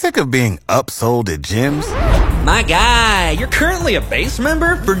Sick of being upsold at gyms? My guy, you're currently a base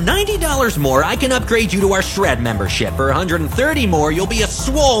member? For $90 more, I can upgrade you to our Shred membership. For $130 more, you'll be a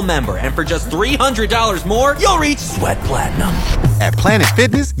Swole member. And for just $300 more, you'll reach Sweat Platinum. At Planet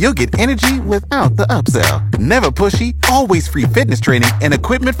Fitness, you'll get energy without the upsell. Never pushy, always free fitness training and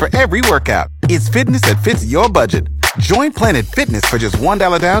equipment for every workout. It's fitness that fits your budget. Join Planet Fitness for just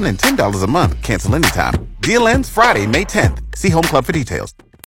 $1 down and $10 a month. Cancel anytime. Deal ends Friday, May 10th. See Home Club for details.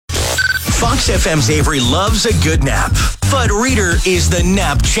 Fox FM's Avery loves a good nap, but Reader is the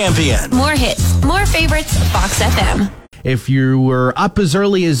nap champion. More hits, more favorites, Fox FM. If you were up as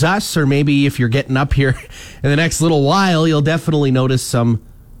early as us, or maybe if you're getting up here in the next little while, you'll definitely notice some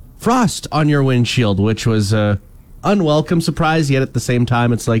frost on your windshield, which was a unwelcome surprise, yet at the same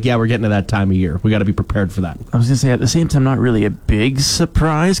time, it's like, yeah, we're getting to that time of year. We got to be prepared for that. I was going to say, at the same time, not really a big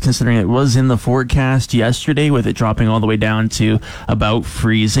surprise, considering it was in the forecast yesterday, with it dropping all the way down to about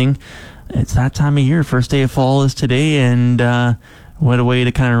freezing. It's that time of year. First day of fall is today, and what a way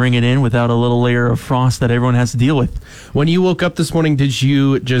to kind of ring it in without a little layer of frost that everyone has to deal with. When you woke up this morning, did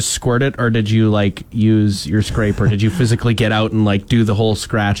you just squirt it, or did you like use your scraper? Did you physically get out and like do the whole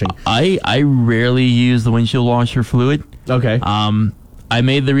scratching? I rarely use the windshield washer fluid. Okay. I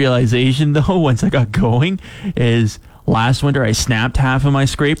made the realization though once I got going is last winter I snapped half of my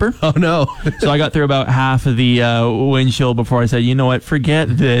scraper. Oh no. So I got through about half of the windshield before I said, you know what,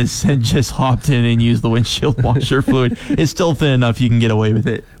 forget this, and just hopped in and used the windshield washer fluid. It's still thin enough you can get away with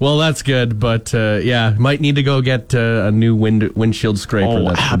it. Well, that's good, but yeah, might need to go get a new windshield scraper. Oh,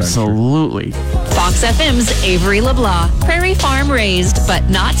 that's absolutely. Fox FM's Avery LeBlanc. Prairie farm raised, but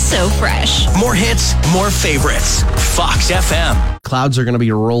not so fresh. More hits, more favorites. Fox FM. Clouds are going to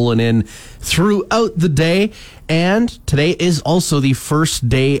be rolling in throughout the day, and today is also the first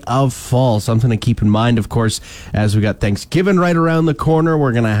day of fall. Something to keep in mind, of course, as we got Thanksgiving right around the corner.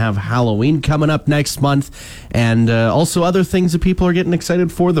 We're going to have Halloween coming up next month, and also other things that people are getting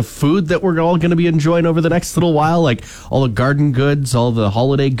excited for. The food that we're all going to be enjoying over the next little while, like all the garden goods, all the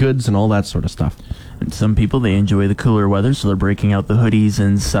holiday goods, and all that sort of stuff. And some people, they enjoy the cooler weather, so they're breaking out the hoodies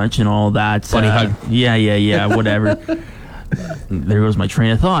and such and all that. Bunny hug. Yeah, whatever. There goes my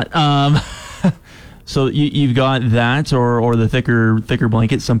train of thought. So you've got that, or the thicker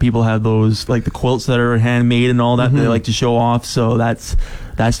blankets. Some people have those, like the quilts that are handmade and all that. Mm-hmm. They like to show off. So that's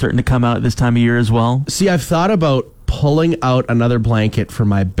starting to come out at this time of year as well. See, I've thought about pulling out another blanket for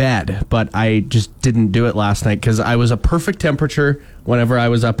my bed, but I just didn't do it last night because I was a perfect temperature whenever I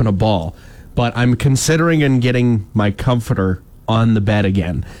was up in a ball. But I'm considering and getting my comforter on the bed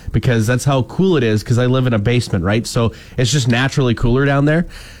again because that's how cool it is, because I live in a basement, right? So it's just naturally cooler down there.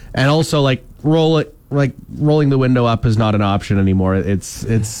 And also, like, rolling the window up is not an option anymore. It's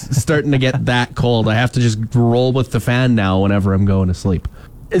starting to get that cold. I have to just roll with the fan now whenever I'm going to sleep.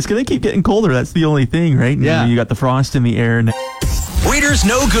 It's going to keep getting colder. That's the only thing, right? Yeah. You got the frost in the air now. Reader's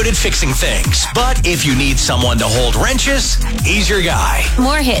no good at fixing things, but if you need someone to hold wrenches, he's your guy.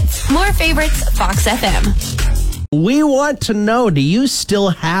 More hits, more favorites, Fox FM. We want to know, do you still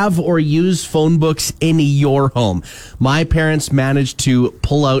have or use phone books in your home? My parents managed to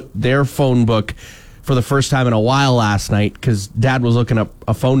pull out their phone book for the first time in a while last night because Dad was looking up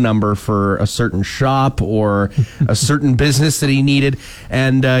a phone number for a certain shop or a certain business that he needed,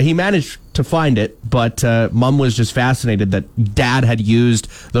 and he managed to find it, but Mom was just fascinated that Dad had used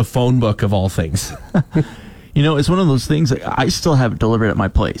the phone book of all things. You know, it's one of those things that I still have it delivered at my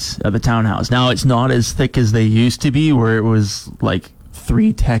place, at the townhouse. Now, it's not as thick as they used to be, where it was like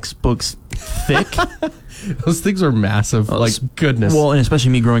 3 textbooks thick. Those things are massive, like goodness. Well, and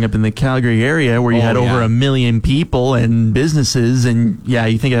especially me growing up in the Calgary area where you had over 1 million people and businesses, and yeah,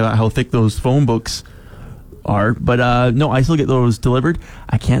 you think about how thick those phone books are. But no, I still get those delivered.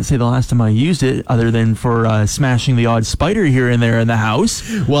 I can't say the last time I used it other than for smashing the odd spider here and there in the house.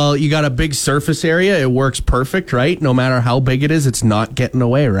 Well, you got a big surface area. It works perfect, right? No matter how big it is, it's not getting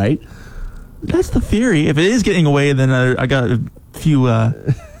away, right? That's the theory. If it is getting away, then I got a few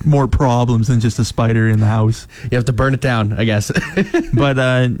more problems than just a spider in the house. You have to burn it down, I guess. But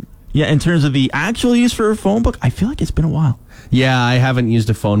yeah, in terms of the actual use for a phone book, I feel like it's been a while. Yeah, I haven't used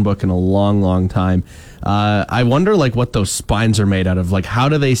a phone book in a long, long time. I wonder, like, what those spines are made out of. Like, how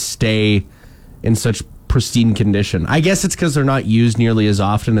do they stay in such pristine condition? I guess it's because they're not used nearly as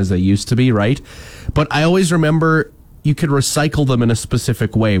often as they used to be, right? But I always remember you could recycle them in a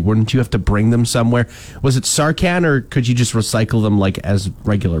specific way. Wouldn't you have to bring them somewhere? Was it Sarcan, or could you just recycle them like as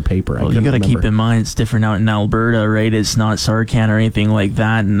regular paper? Well, you got to keep in mind it's different out in Alberta, right? It's not Sarcan or anything like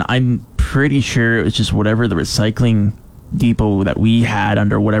that, and I'm pretty sure it was just whatever the recycling depot that we had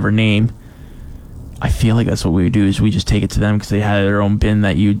under whatever name. I feel like that's what we would do, is we just take it to them because they had their own bin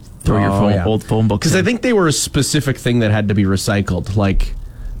that you throw your old phone books in. Because I think they were a specific thing that had to be recycled. Like,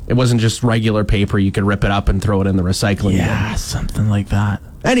 it wasn't just regular paper. You could rip it up and throw it in the recycling bin. Yeah, something like that.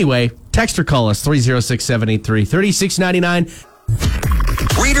 Anyway, text or call us, 306-783-3699.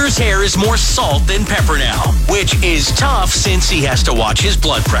 Reader's hair is more salt than pepper now, which is tough since he has to watch his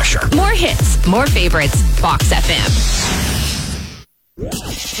blood pressure. More hits, more favorites, Fox FM.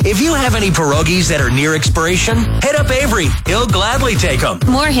 If you have any pierogies that are near expiration, hit up Avery. He'll gladly take them.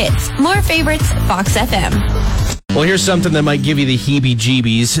 More hits, more favorites, Fox FM. Well, here's something that might give you the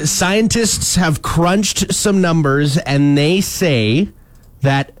heebie-jeebies. Scientists have crunched some numbers, and they say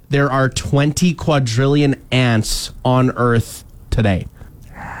that there are 20 quadrillion ants on Earth today.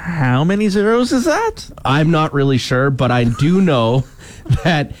 How many zeros is that? I'm not really sure, but I do know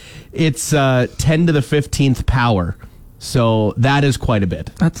that it's 10 to the 15th power. So that is quite a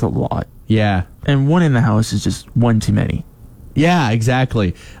bit. That's a lot. Yeah. And one in the house is just one too many. Yeah,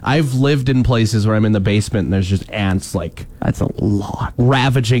 exactly. I've lived in places where I'm in the basement and there's just ants, like, That's a lot.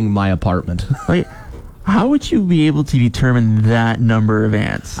 ravaging my apartment. Like, how would you be able to determine that number of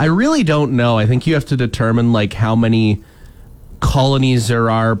ants? I really don't know. I think you have to determine, like, how many colonies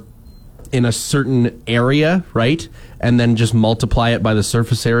there are in a certain area, right? And then just multiply it by the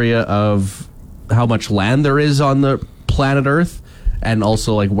surface area of how much land there is on the planet Earth, and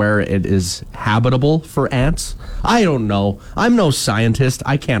also like where it is habitable for ants. I don't know. I'm no scientist.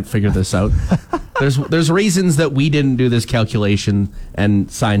 I can't figure this out. There's reasons that we didn't do this calculation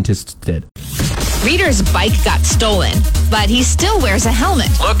and scientists did. Reader's bike got stolen, but he still wears a helmet.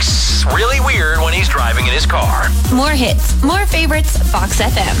 Looks really weird when he's driving in his car. More hits, more favorites, Fox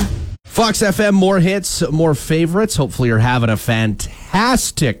FM. Fox FM, more hits, more favorites. Hopefully you're having a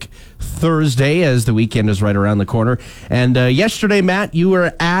fantastic Thursday as the weekend is right around the corner. And yesterday, Matt, you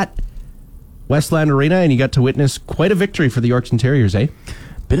were at Westland Arena and you got to witness quite a victory for the Yorkton Terriers, eh?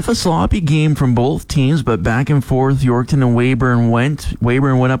 Bit of a sloppy game from both teams, but back and forth, Yorkton and Weyburn went.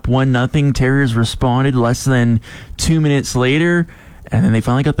 Weyburn went up 1-0. Terriers responded less than 2 minutes later, and then they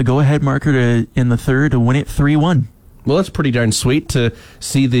finally got the go-ahead marker in the third to win it 3-1. Well, that's pretty darn sweet to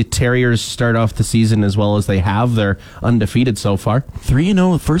see the Terriers start off the season as well as they have. They're undefeated so far.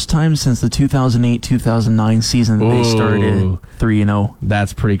 3-0, first time since the 2008-2009 season they started 3-0.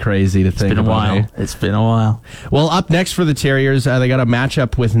 That's pretty crazy to think about. It's been a while. Eh? It's been a while. Well, up next for the Terriers, they got a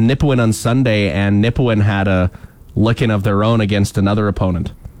matchup with Nipawin on Sunday, and Nipawin had a licking of their own against another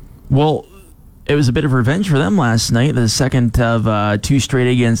opponent. Well, it was a bit of revenge for them last night, the second of two straight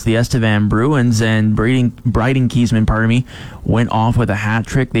against the Estevan Bruins, and Bryden Kiesman, went off with a hat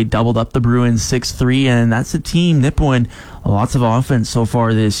trick. They doubled up the Bruins 6-3, and that's the team. Nipawin, lots of offense so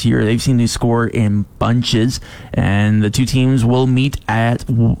far this year. They've seen to score in bunches, and the two teams will meet at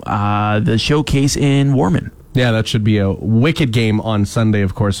the showcase in Warman. Yeah, that should be a wicked game on Sunday,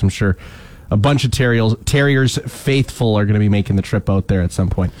 of course, I'm sure. A bunch of Terriers faithful are going to be making the trip out there at some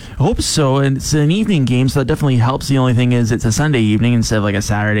point. I hope so, and it's an evening game, so that definitely helps. The only thing is it's a Sunday evening instead of like a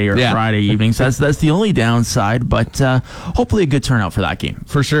Saturday or Friday evening, so that's the only downside, but hopefully a good turnout for that game.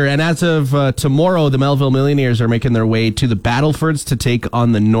 For sure, and as of tomorrow, the Melville Millionaires are making their way to the Battlefords to take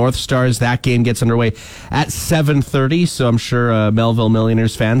on the North Stars. That game gets underway at 7:30, so I'm sure Melville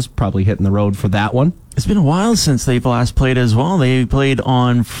Millionaires fans probably hitting the road for that one. It's been a while since they've last played as well. They played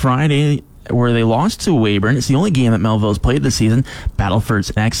on Friday, where they lost to Weyburn. It's the only game that Melville's played this season.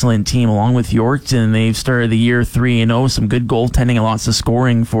 Battleford's an excellent team, along with Yorkton. They've started the year 3-0. Some good goaltending and lots of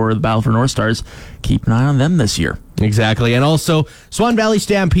scoring for the Battleford North Stars. Keep an eye on them this year. Exactly. And also, Swan Valley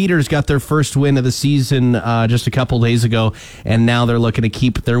Stampeders got their first win of the season just a couple days ago, and now they're looking to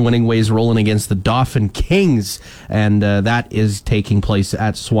keep their winning ways rolling against the Dauphin Kings, and that is taking place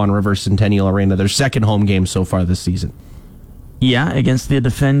at Swan River Centennial Arena, their second home game so far this season. Yeah, against the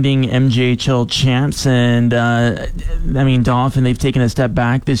defending MJHL champs, and Dauphin, they've taken a step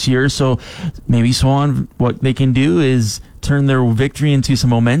back this year, so maybe Swan, what they can do is turn their victory into some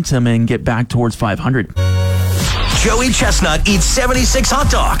momentum and get back towards 500. Joey Chestnut eats 76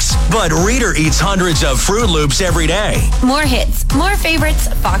 hot dogs, but Reader eats hundreds of Fruit Loops every day. More hits, more favorites,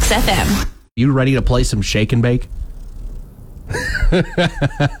 Fox FM. You ready to play some shake and bake?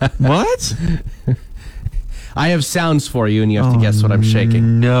 What? I have sounds for you, and you have to guess what I'm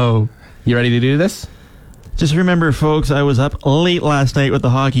shaking. No. You ready to do this? Just remember, folks, I was up late last night with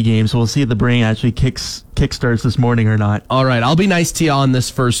the hockey game, so we'll see if the brain actually kickstarts this morning or not. All right, I'll be nice to you on this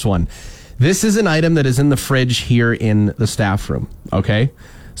first one. This is an item that is in the fridge here in the staff room, okay?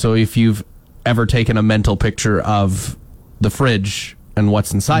 So if you've ever taken a mental picture of the fridge and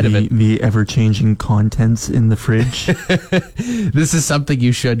what's inside of it. The ever-changing contents in the fridge. This is something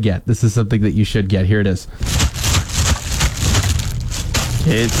you should get. This is something that you should get. Here it is.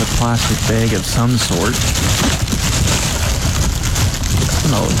 Okay, it's a plastic bag of some sort.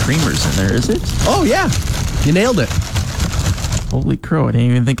 No creamers in there, is it? Oh, yeah. You nailed it. Holy crow, I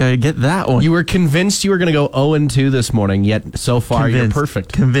didn't even think I'd get that one. You were convinced you were going to go 0-2 this morning, yet so far you're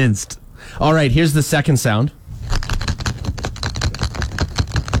perfect. Convinced. All right, here's the second sound.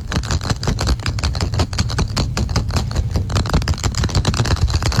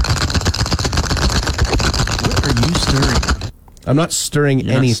 What are you stirring? I'm not stirring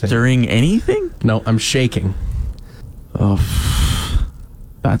You're anything. Not stirring anything? No, I'm shaking. Oh,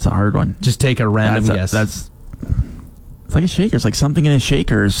 that's a hard one. Just take a random guess. It's like a shaker. It's like something in a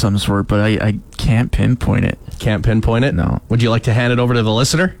shaker of some sort, but I can't pinpoint it. Can't pinpoint it? No. Would you like to hand it over to the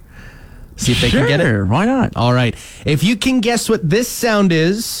listener? See if they can get it? Sure, why not? All right. If you can guess what this sound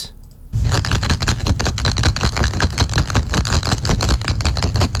is,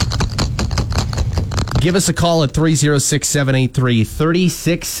 give us a call at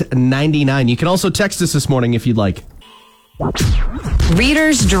 306-783-3699. You can also text us this morning if you'd like.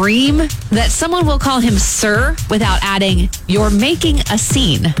 Reader's dream that someone will call him sir without adding, "You're making a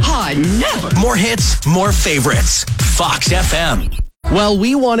scene." Oh, no. More hits, more favorites. Fox FM. Well,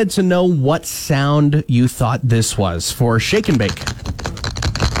 we wanted to know what sound you thought this was for Shake and Bake.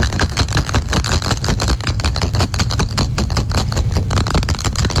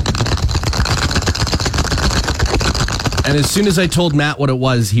 And as soon as I told Matt what it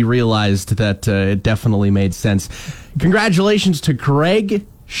was, he realized that it definitely made sense. Congratulations to Craig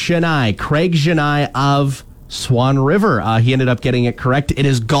Chennai. Craig Chennai of Swan River. He ended up getting it correct. It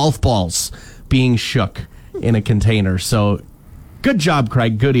is golf balls being shook in a container. So good job,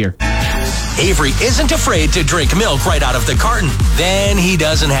 Craig. Good ear. Avery isn't afraid to drink milk right out of the carton. Then he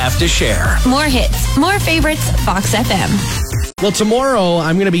doesn't have to share. More hits, more favorites, Fox FM. Well, tomorrow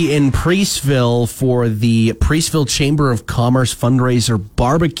I'm going to be in Priestville for the Priestville Chamber of Commerce fundraiser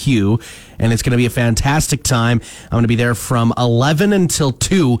barbecue, and it's going to be a fantastic time. I'm going to be there from 11 until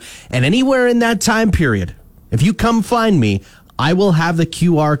 2, and anywhere in that time period, if you come find me, I will have the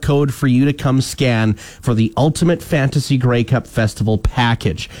QR code for you to come scan for the Ultimate Fantasy Grey Cup Festival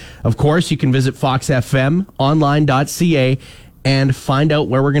package. Of course, you can visit foxfmonline.ca and find out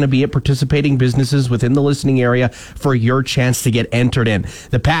where we're going to be at participating businesses within the listening area for your chance to get entered in.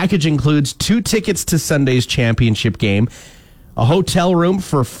 The package includes 2 tickets to Sunday's championship game, a hotel room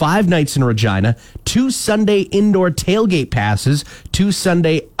for 5 nights in Regina, 2 Sunday indoor tailgate passes, 2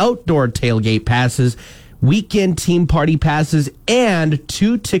 Sunday outdoor tailgate passes, weekend team party passes, and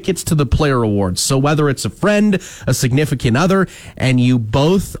 2 tickets to the Player Awards. So whether it's a friend, a significant other, and you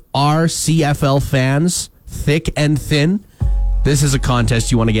both are CFL fans, thick and thin, this is a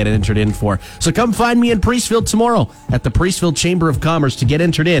contest you want to get entered in for. So come find me in Priestville tomorrow at the Priestville Chamber of Commerce to get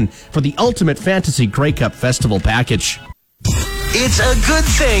entered in for the Ultimate Fantasy Grey Cup Festival package. It's a good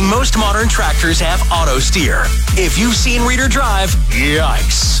thing most modern tractors have auto steer. If you've seen Reader drive,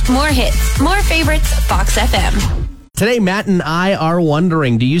 yikes. More hits, more favorites, Fox FM. Today, Matt and I are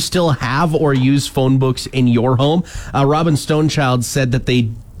wondering, do you still have or use phone books in your home? Robin Stonechild said that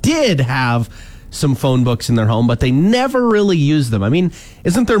they did have some phone books in their home, but they never really use them. I mean,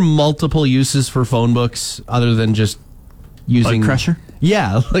 isn't there multiple uses for phone books other than just using... Bug crusher?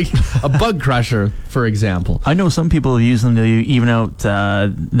 Yeah, like a bug crusher, for example. I know some people use them to even out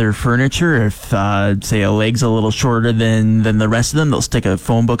their furniture. If, say, a leg's a little shorter than the rest of them, they'll stick a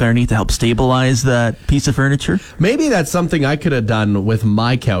phone book underneath to help stabilize that piece of furniture. Maybe that's something I could have done with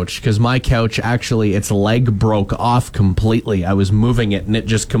my couch, because my couch, actually, its leg broke off completely. I was moving it, and it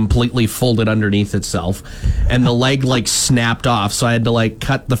just completely folded underneath itself, and the leg, like, snapped off, so I had to, like,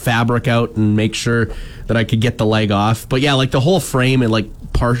 cut the fabric out and make sure that I could get the leg off. But yeah, like the whole frame and like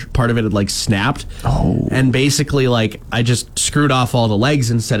part of it had like snapped. Oh. And basically like I just screwed off all the legs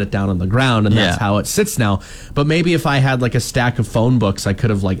and set it down on the ground, and that's how it sits now. But maybe if I had like a stack of phone books, I could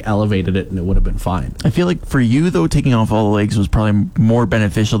have like elevated it and it would have been fine. I feel like for you though, taking off all the legs was probably more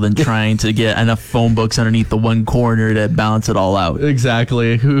beneficial than trying to get enough phone books underneath the one corner to balance it all out.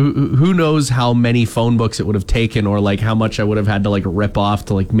 Exactly. Who knows how many phone books it would have taken, or like how much I would have had to like rip off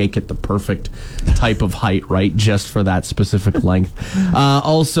to like make it the perfect type of height, right? Just for that specific length.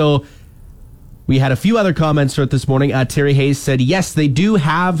 Also, we had a few other comments throughout this morning. Terry Hayes said, yes, they do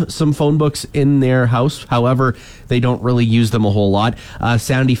have some phone books in their house. However, they don't really use them a whole lot.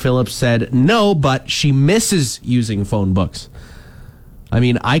 Sandy Phillips said, no, but she misses using phone books. I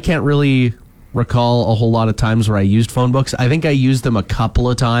mean, I can't really recall a whole lot of times where I used phone books. I think I used them a couple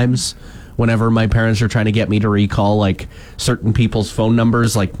of times whenever my parents are trying to get me to recall like certain people's phone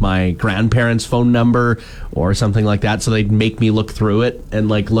numbers, like my grandparents' phone number or something like that. So they'd make me look through it and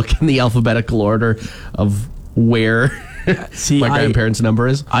like look in the alphabetical order of where my grandparents' number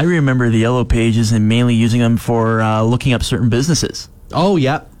is. I remember the Yellow Pages and mainly using them for looking up certain businesses. Oh,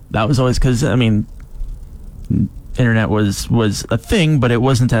 yeah. That was always because, I mean, internet was a thing, but it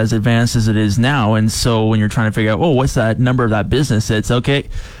wasn't as advanced as it is now. And so when you're trying to figure out, what's that number of that business? It's okay.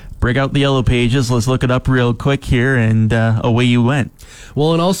 Break out the Yellow Pages, let's look it up real quick here, and away you went.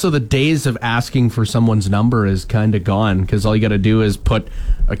 Well, and also the days of asking for someone's number is kind of gone, because all you got to do is put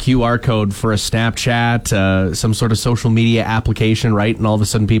a QR code for a Snapchat, some sort of social media application, right? And all of a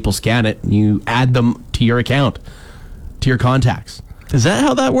sudden people scan it, and you add them to your account, to your contacts. Is that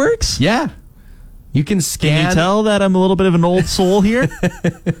how that works? Yeah. You can scan. Can you tell that I'm a little bit of an old soul here?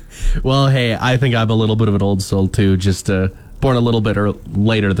 Well, hey, I think I'm a little bit of an old soul, too, just born a little bit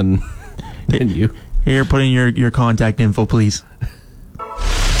later than you. Here, put in your contact info, please.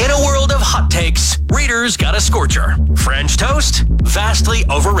 In a world of hot takes, Reader's got a scorcher. French toast, vastly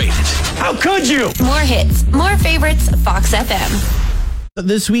overrated. How could you? More hits, more favorites, Fox FM.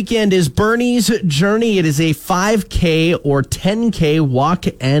 This weekend is Bernie's Journey. It is a 5K or 10K walk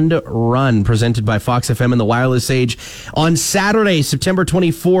and run presented by Fox FM and the Wireless Age on Saturday, September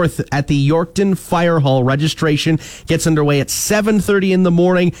 24th at the Yorkton Fire Hall. Registration gets underway at 7:30 in the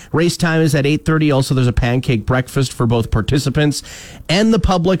morning. Race time is at 8:30. Also, there's a pancake breakfast for both participants and the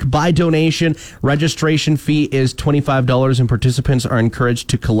public by donation. Registration fee is $25 and participants are encouraged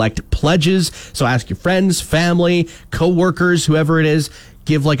to collect pledges. So ask your friends, family, co-workers, whoever it is.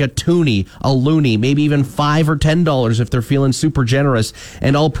 Give like a toonie, a loony, maybe even $5 or $10 if they're feeling super generous.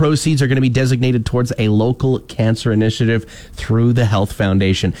 And all proceeds are going to be designated towards a local cancer initiative through the Health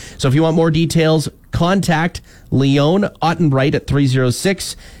Foundation. So if you want more details, contact Leon Ottenbright at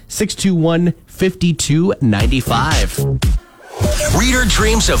 306-621-5295. Reader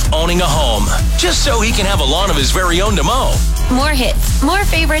dreams of owning a home, just so he can have a lawn of his very own to mow. More hits, more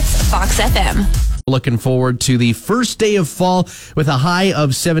favorites, Fox FM. Looking forward to the first day of fall with a high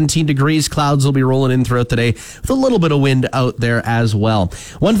of 17 degrees. Clouds will be rolling in throughout the day with a little bit of wind out there as well.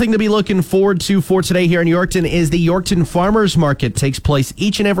 One thing to be looking forward to for today here in Yorkton is the Yorkton Farmers Market. It takes place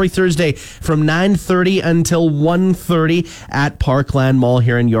each and every Thursday from 9:30 until 1:30 at Parkland Mall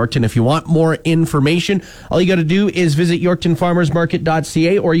here in Yorkton. If you want more information, all you got to do is visit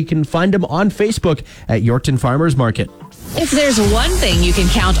YorktonFarmersMarket.ca, or you can find them on Facebook at Yorkton Farmers Market. If there's one thing you can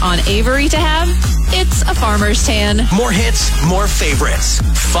count on Avery to have, it's a farmer's tan. More hits, more favorites.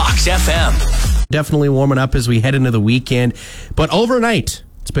 Fox FM. Definitely warming up as we head into the weekend. But overnight,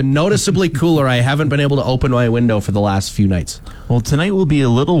 it's been noticeably cooler. I haven't been able to open my window for the last few nights. Well, tonight will be a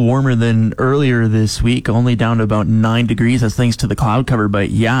little warmer than earlier this week, only down to about 9 degrees. That's thanks to the cloud cover.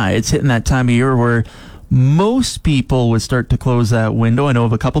 But yeah, it's hitting that time of year where most people would start to close that window. I know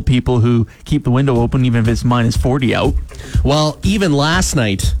of a couple people who keep the window open even if it's minus 40 out. Well, even last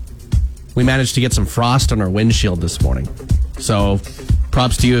night, we managed to get some frost on our windshield this morning. So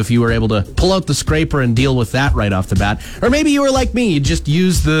props to you if you were able to pull out the scraper and deal with that right off the bat. Or maybe you were like me, you just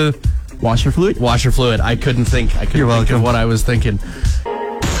used the washer fluid. I couldn't think of what I was thinking.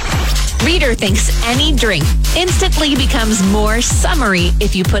 Reader thinks any drink instantly becomes more summery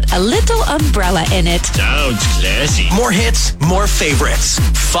if you put a little umbrella in it. Sounds classy. More hits, more favorites.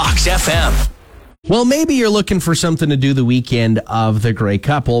 Fox FM. Well, maybe you're looking for something to do the weekend of the Grey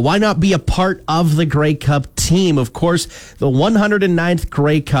Cup. Well, why not be a part of the Grey Cup team? Of course, the 109th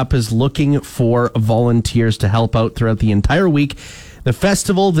Grey Cup is looking for volunteers to help out throughout the entire week. The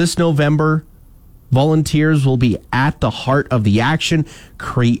festival this November, volunteers will be at the heart of the action,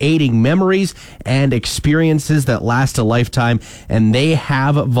 creating memories and experiences that last a lifetime. And they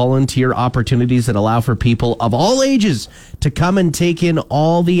have volunteer opportunities that allow for people of all ages to come and take in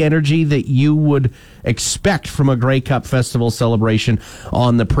all the energy that you would expect from a Grey Cup Festival celebration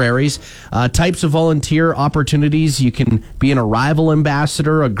on the prairies. Types of volunteer opportunities: you can be an arrival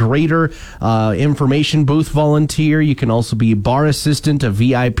ambassador, a greater information booth volunteer. You can also be bar assistant, a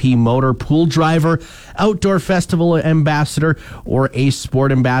VIP motor pool driver, outdoor festival ambassador, or a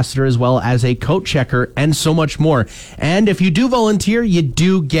sport ambassador, as well as a coat checker, and so much more. And if you do volunteer, you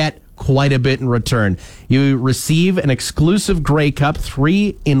do get quite a bit in return. You receive an exclusive Grey Cup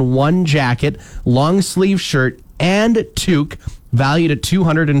 3-in-1 jacket, long sleeve shirt, and toque valued at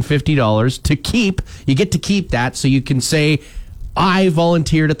 $250 to keep. You get to keep that, so you can say, I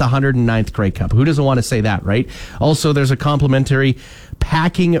volunteered at the 109th Grey Cup. Who doesn't want to say that, right? Also, there's a complimentary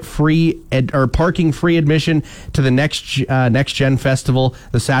parking free admission to the Next Gen Festival,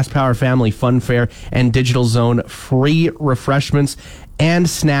 the SaskPower Family Fun Fair, and Digital Zone. Free refreshments and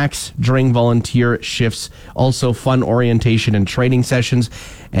snacks during volunteer shifts. Also, fun orientation and training sessions,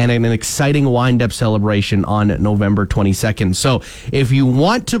 and an exciting wind-up celebration on November 22nd. So, if you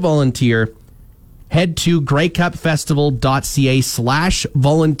want to volunteer, head to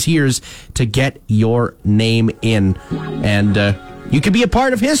greycupfestival.ca/volunteers to get your name in. And you could be a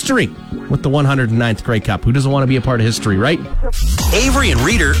part of history with the 109th Grey Cup. Who doesn't want to be a part of history, right? Avery and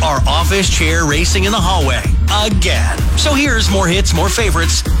Reader are office chair racing in the hallway again. So here's more hits, more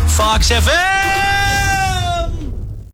favorites. Fox FM!